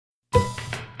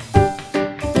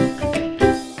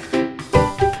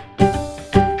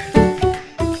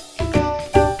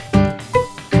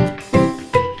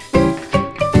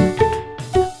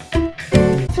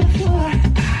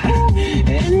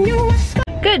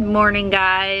Good morning,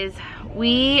 guys.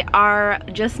 We are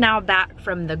just now back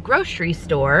from the grocery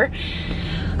store.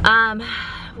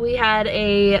 We had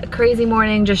a crazy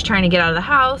morning just trying to get out of the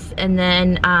house, and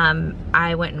then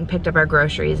I went and picked up our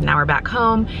groceries, and now we're back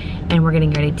home and we're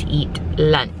getting ready to eat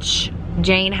lunch.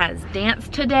 Jane has dance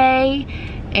today,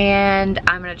 and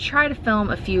I'm gonna try to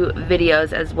film a few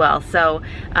videos as well. So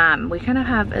we kind of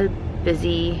have a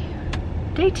busy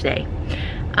day today.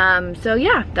 So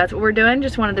yeah, that's what we're doing.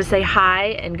 Just wanted to say hi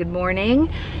and good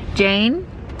morning. Jane.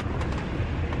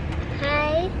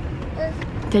 Hi.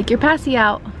 Take your passy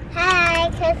out. Hi,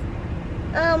 cause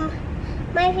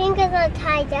my fingers are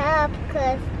tied up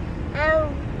cause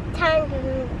I'm tying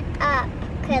them up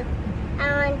cause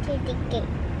I want you to get.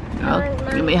 Oh,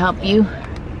 let me help you.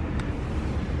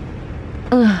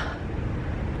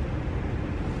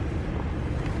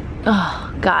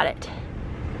 Oh, got it.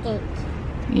 Thanks.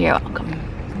 You're welcome.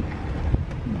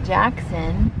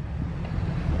 Jackson.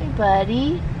 Hey,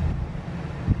 buddy.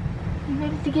 You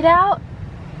ready to get out?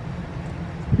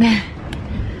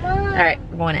 Alright,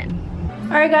 we're going in.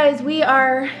 Alright, guys, we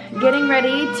are getting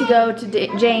ready to go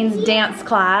to Jane's dance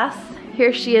class.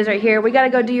 Here she is right here. We gotta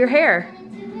go do your hair.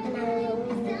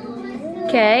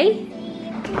 Okay.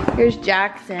 Here's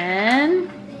Jackson.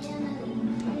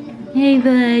 Hey,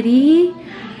 buddy.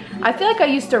 I feel like I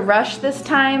used to rush this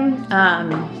time,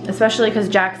 especially because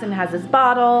Jackson has his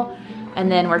bottle,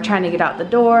 and then we're trying to get out the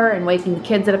door and waking the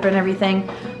kids up and everything.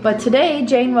 But today,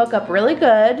 Jane woke up really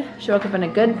good. She woke up in a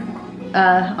good,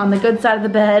 on the good side of the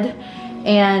bed,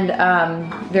 and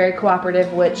very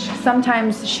cooperative, which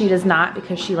sometimes she does not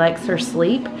because she likes her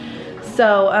sleep.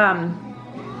 So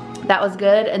that was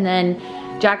good. And then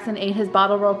Jackson ate his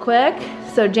bottle real quick.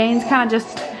 So Jane's kind of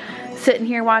just sitting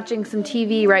here watching some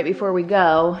TV right before we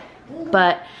go.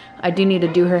 But I do need to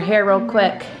do her hair real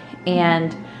quick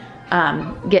and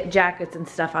get jackets and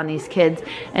stuff on these kids.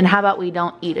 And how about we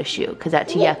don't eat a shoe, because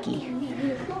that's yucky.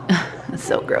 That's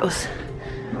so gross.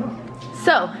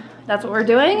 So that's what we're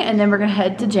doing, and then we're gonna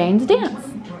head to Jane's dance.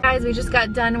 Guys, we just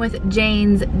got done with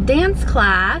Jane's dance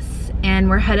class and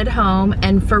we're headed home,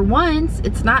 and for once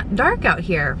it's not dark out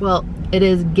here. Well, it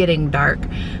is getting dark,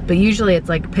 but usually it's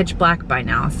like pitch black by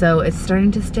now, so it's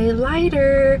starting to stay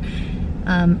lighter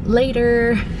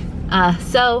later.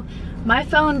 So my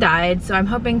phone died, so I'm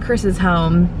hoping Chris is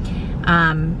home.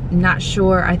 Not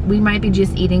sure. We might be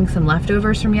just eating some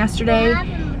leftovers from yesterday,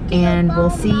 and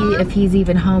we'll see if he's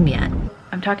even home yet.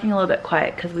 I'm talking a little bit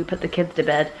quiet because we put the kids to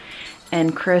bed,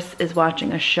 and Chris is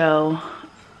watching a show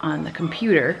on the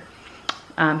computer.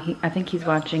 I think he's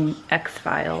watching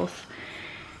X-Files.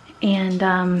 And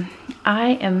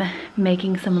I am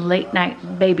making some late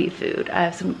night baby food. I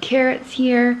have some carrots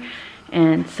here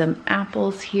and some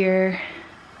apples here.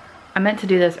 I meant to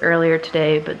do this earlier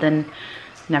today, but then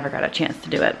never got a chance to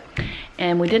do it.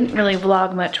 And we didn't really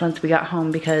vlog much once we got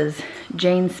home because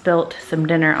Jane spilt some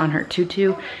dinner on her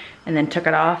tutu and then took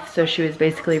it off. So she was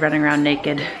basically running around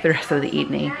naked the rest of the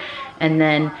evening. And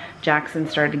then Jackson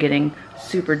started getting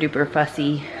super duper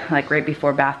fussy like right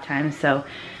before bath time. So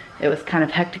it was kind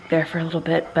of hectic there for a little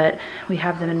bit, but we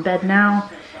have them in bed now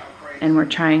and we're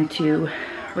trying to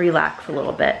relax a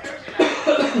little bit.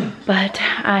 But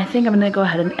I think I'm gonna go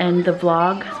ahead and end the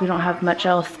vlog because we don't have much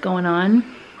else going on.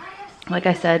 Like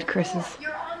I said, Chris is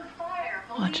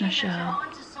watching a show.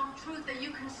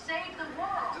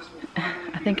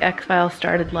 I think X-Files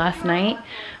started last night.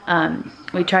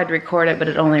 We tried to record it, but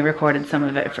it only recorded some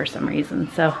of it for some reason.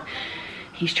 So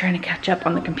he's trying to catch up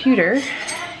on the computer,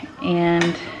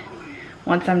 and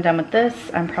once I'm done with this,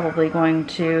 I'm probably going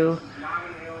to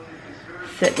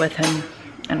sit with him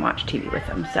and watch TV with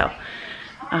him. So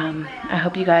I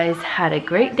hope you guys had a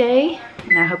great day,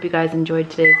 and I hope you guys enjoyed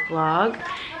today's vlog,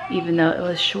 even though it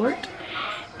was short.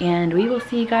 And we will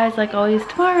see you guys like always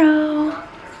tomorrow.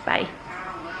 Bye.